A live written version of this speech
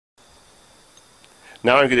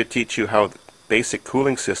Now I'm going to teach you how basic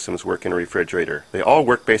cooling systems work in a refrigerator. They all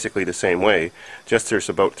work basically the same way, just there's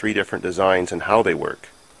about 3 different designs and how they work.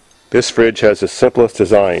 This fridge has the simplest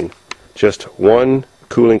design. Just one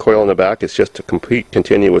cooling coil in the back. It's just a complete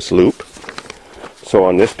continuous loop. So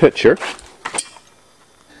on this picture,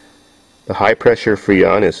 the high pressure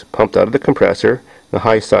Freon is pumped out of the compressor. The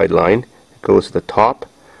high side line goes to the top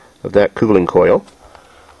of that cooling coil,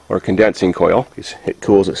 or condensing coil. It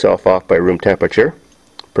cools itself off by room temperature,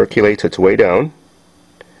 percolates its way down,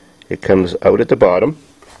 it comes out at the bottom,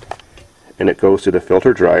 and it goes to the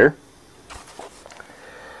filter dryer.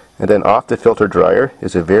 And then off the filter dryer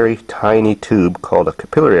is a very tiny tube called a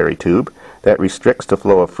capillary tube that restricts the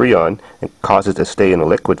flow of Freon and causes it to stay in a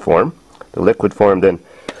liquid form. The liquid form then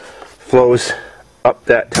flows up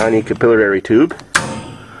that tiny capillary tube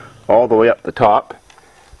all the way up the top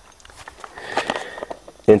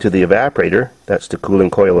into the evaporator. That's the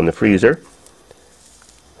cooling coil in the freezer.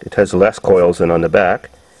 It has less coils than on the back.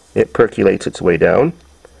 It percolates its way down,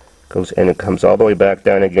 goes and it comes all the way back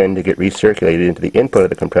down again to get recirculated into the input of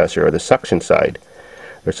the compressor, or the suction side.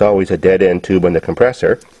 There's always a dead end tube on the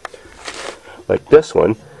compressor, like this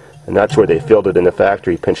one, and that's where they filled it in the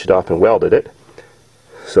factory, pinched it off and welded it.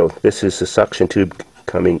 So this is the suction tube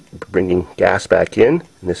bringing gas back in,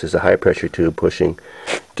 and this is a high pressure tube pushing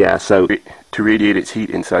gas out to radiate its heat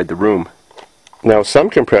inside the room. Now some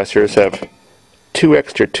compressors have 2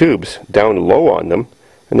 extra tubes down low on them,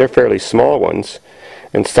 and they're fairly small ones,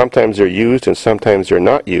 and sometimes they're used and sometimes they're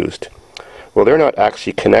not used. Well, they're not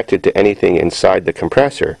actually connected to anything inside the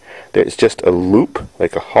compressor. It's just a loop,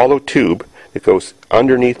 like a hollow tube, that goes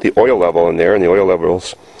underneath the oil level in there, and the oil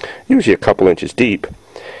level's usually a couple inches deep,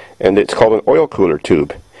 and it's called an oil cooler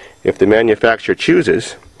tube. If the manufacturer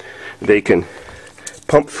chooses, they can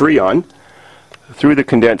pump Freon through the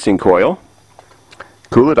condensing coil,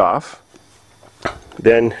 cool it off,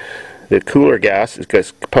 then the cooler gas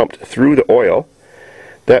gets pumped through the oil.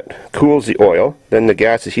 That cools the oil, then the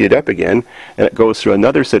gas is heated up again, and it goes through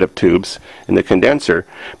another set of tubes in the condenser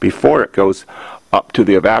before it goes up to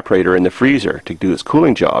the evaporator in the freezer to do its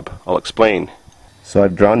cooling job. I'll explain. So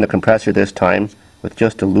I've drawn the compressor this time with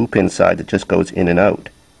just a loop inside that just goes in and out.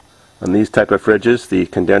 On these type of fridges, the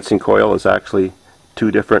condensing coil is actually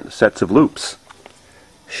 2 different sets of loops,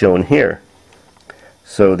 shown here.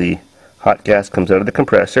 So the hot gas comes out of the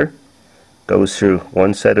compressor, goes through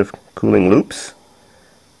one set of cooling loops,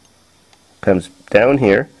 comes down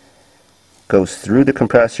here, goes through the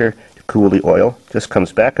compressor to cool the oil, just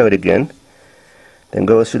comes back out again, then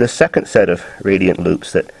goes through the second set of radiant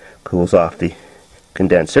loops that cools off the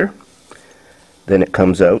condenser. Then it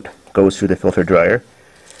comes out, goes through the filter dryer,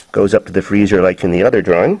 goes up to the freezer like in the other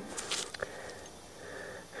drawing,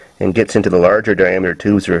 and gets into the larger diameter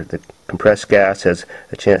tubes where the compressed gas has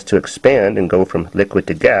a chance to expand and go from liquid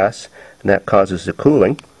to gas, and that causes the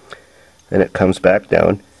cooling. Then it comes back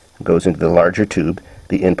down and goes into the larger tube,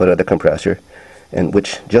 the input of the compressor, and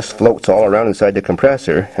which just floats all around inside the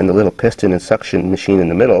compressor, and the little piston and suction machine in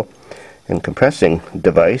the middle and compressing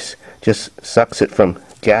device just sucks it from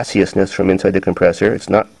gaseousness from inside the compressor. It's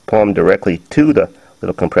not plumbed directly to the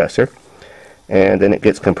little compressor, and then it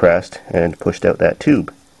gets compressed and pushed out that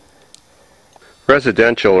tube.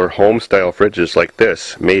 Residential or home-style fridges like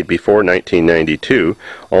this, made before 1992,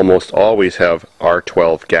 almost always have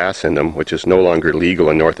R12 gas in them, which is no longer legal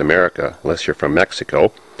in North America, unless you're from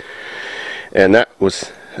Mexico. And that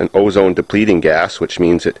was an ozone-depleting gas, which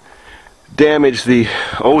means it damaged the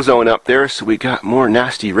ozone up there, so we got more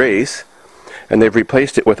nasty rays. And they've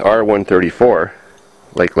replaced it with R134,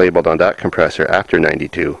 like labeled on that compressor, after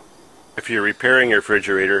 92. If you're repairing your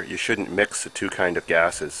refrigerator, you shouldn't mix the 2 kinds of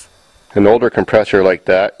gases. An older compressor like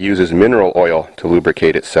that uses mineral oil to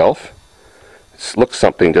lubricate itself. It looks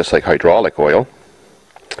something just like hydraulic oil.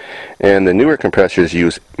 And the newer compressors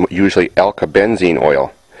use usually alkybenzene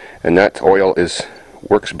oil, and that oil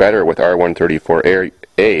works better with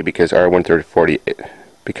R134A because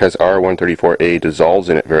R134A dissolves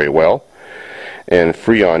in it very well, and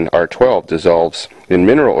Freon R12 dissolves in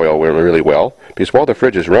mineral oil really well, because while the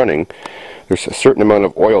fridge is running, there's a certain amount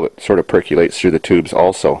of oil that sort of percolates through the tubes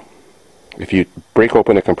also. If you break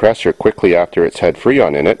open a compressor quickly after it's had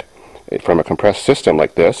Freon in it, from a compressed system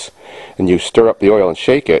like this, and you stir up the oil and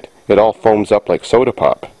shake it, it all foams up like soda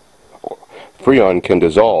pop. Freon can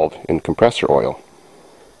dissolve in compressor oil.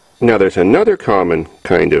 Now there's another common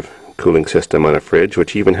kind of cooling system on a fridge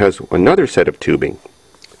which even has another set of tubing,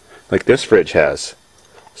 like this fridge has.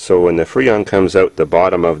 So when the Freon comes out the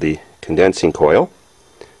bottom of the condensing coil,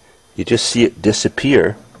 you just see it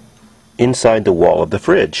disappear inside the wall of the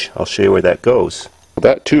fridge. I'll show you where that goes.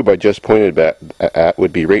 That tube I just pointed at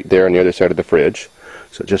would be right there on the other side of the fridge.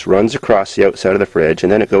 So it just runs across the outside of the fridge,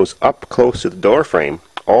 and then it goes up close to the door frame,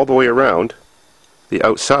 all the way around the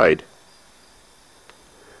outside.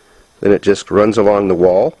 Then it just runs along the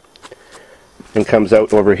wall and comes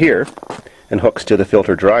out over here and hooks to the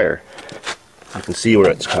filter dryer. You can see where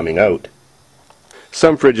it's coming out.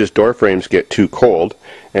 Some fridges' door frames get too cold,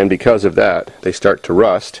 and because of that they start to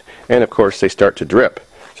rust, and of course they start to drip.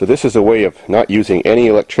 So this is a way of not using any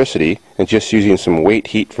electricity and just using some waste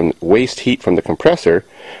heat from the compressor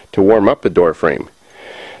to warm up the door frame.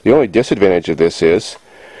 The only disadvantage of this is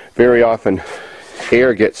very often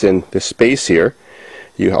air gets in this space here.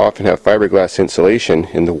 You often have fiberglass insulation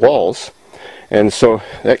in the walls, and so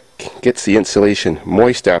that gets the insulation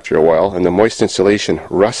moist after a while, and the moist insulation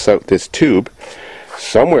rusts out this tube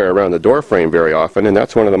somewhere around the door frame very often, and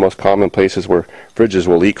that's one of the most common places where fridges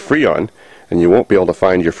will leak Freon, and you won't be able to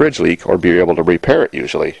find your fridge leak or be able to repair it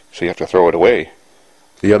usually, so you have to throw it away.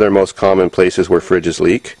 The other most common places where fridges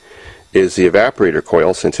leak is the evaporator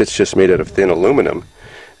coil, since it's just made out of thin aluminum,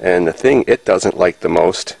 and the thing it doesn't like the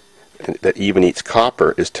most that even eats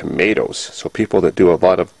copper is tomatoes. So people that do a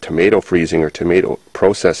lot of tomato freezing or tomato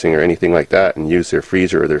processing or anything like that and use their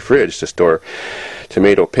freezer or their fridge to store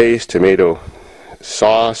tomato paste, tomato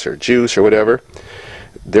sauce or juice or whatever,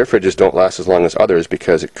 their fridges don't last as long as others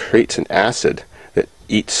because it creates an acid that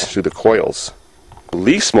eats through the coils. The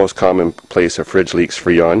least most common place a fridge leaks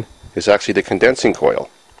Freon is actually the condensing coil.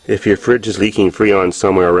 If your fridge is leaking Freon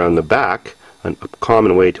somewhere around the back, a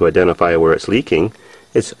common way to identify where it's leaking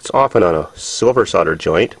is it's often on a silver solder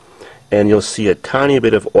joint, and you'll see a tiny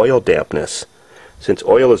bit of oil dampness. Since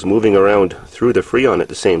oil is moving around through the Freon at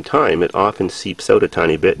the same time, it often seeps out a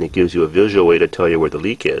tiny bit, and it gives you a visual way to tell you where the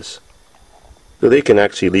leak is. So they can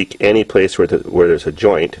actually leak any place where there's a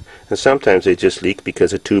joint, and sometimes they just leak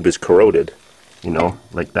because a tube is corroded, you know,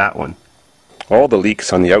 like that one. All the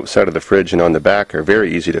leaks on the outside of the fridge and on the back are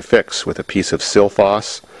very easy to fix with a piece of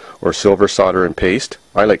Silphos or silver solder and paste.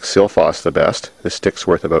 I like Silphos the best. This stick's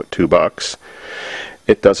worth about $2.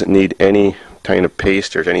 It doesn't need any kind of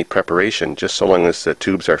paste or any preparation. Just so long as the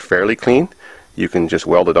tubes are fairly clean, you can just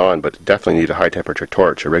weld it on, but definitely need a high temperature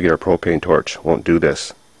torch. A regular propane torch won't do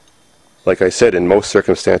this. Like I said, in most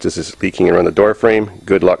circumstances it's leaking around the door frame.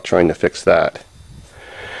 Good luck trying to fix that.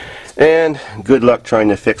 And good luck trying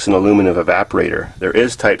to fix an aluminum evaporator. There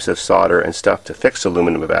is types of solder and stuff to fix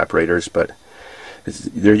aluminum evaporators, but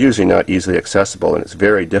they're usually not easily accessible, and it's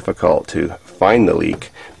very difficult to find the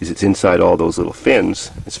leak because it's inside all those little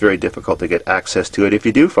fins. It's very difficult to get access to it if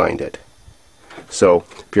you do find it. So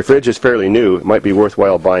if your fridge is fairly new, it might be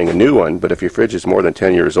worthwhile buying a new one, but if your fridge is more than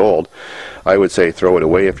 10 years old, I would say throw it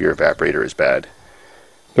away if your evaporator is bad.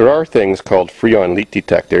 There are things called Freon leak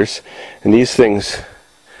detectors, and these things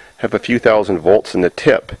have a few thousand volts in the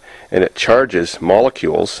tip, and it charges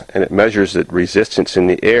molecules, and it measures the resistance in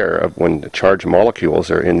the air of when the charged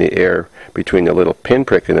molecules are in the air between the little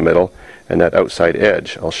pinprick in the middle and that outside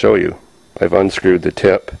edge. I'll show you. I've unscrewed the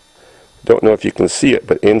tip. Don't know if you can see it,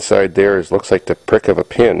 but inside there looks like the prick of a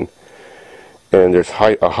pin, and there's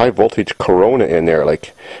a high voltage corona in there.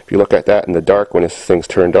 Like if you look at that in the dark when this thing's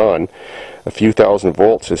turned on, a few thousand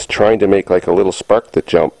volts is trying to make like a little spark that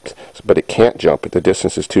jumps, but it can't jump. The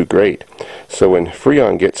distance is too great. So when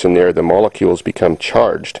Freon gets in there, the molecules become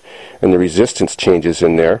charged, and the resistance changes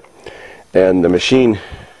in there, and the machine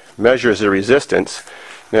measures the resistance.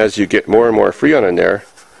 And as you get more and more Freon in there,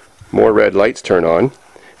 more red lights turn on,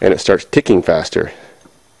 and it starts ticking faster,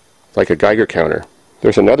 like a Geiger counter.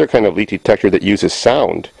 There's another kind of leak detector that uses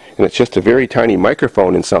sound, and it's just a very tiny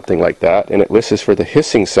microphone in something like that, and it listens for the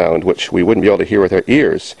hissing sound, which we wouldn't be able to hear with our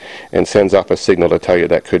ears, and sends off a signal to tell you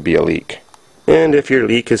that could be a leak. And if your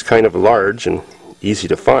leak is kind of large and easy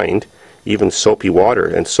to find, even soapy water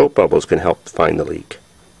and soap bubbles can help find the leak.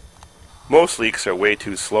 Most leaks are way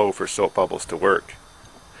too slow for soap bubbles to work.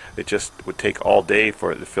 It just would take all day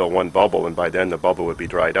for it to fill one bubble, and by then the bubble would be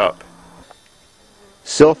dried up.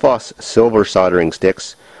 Silphos silver soldering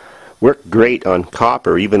sticks work great on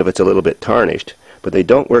copper, even if it's a little bit tarnished, but they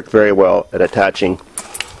don't work very well at attaching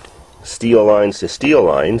steel lines to steel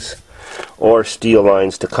lines or steel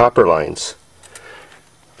lines to copper lines.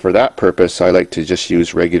 For that purpose, I like to just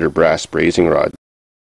use regular brass brazing rods.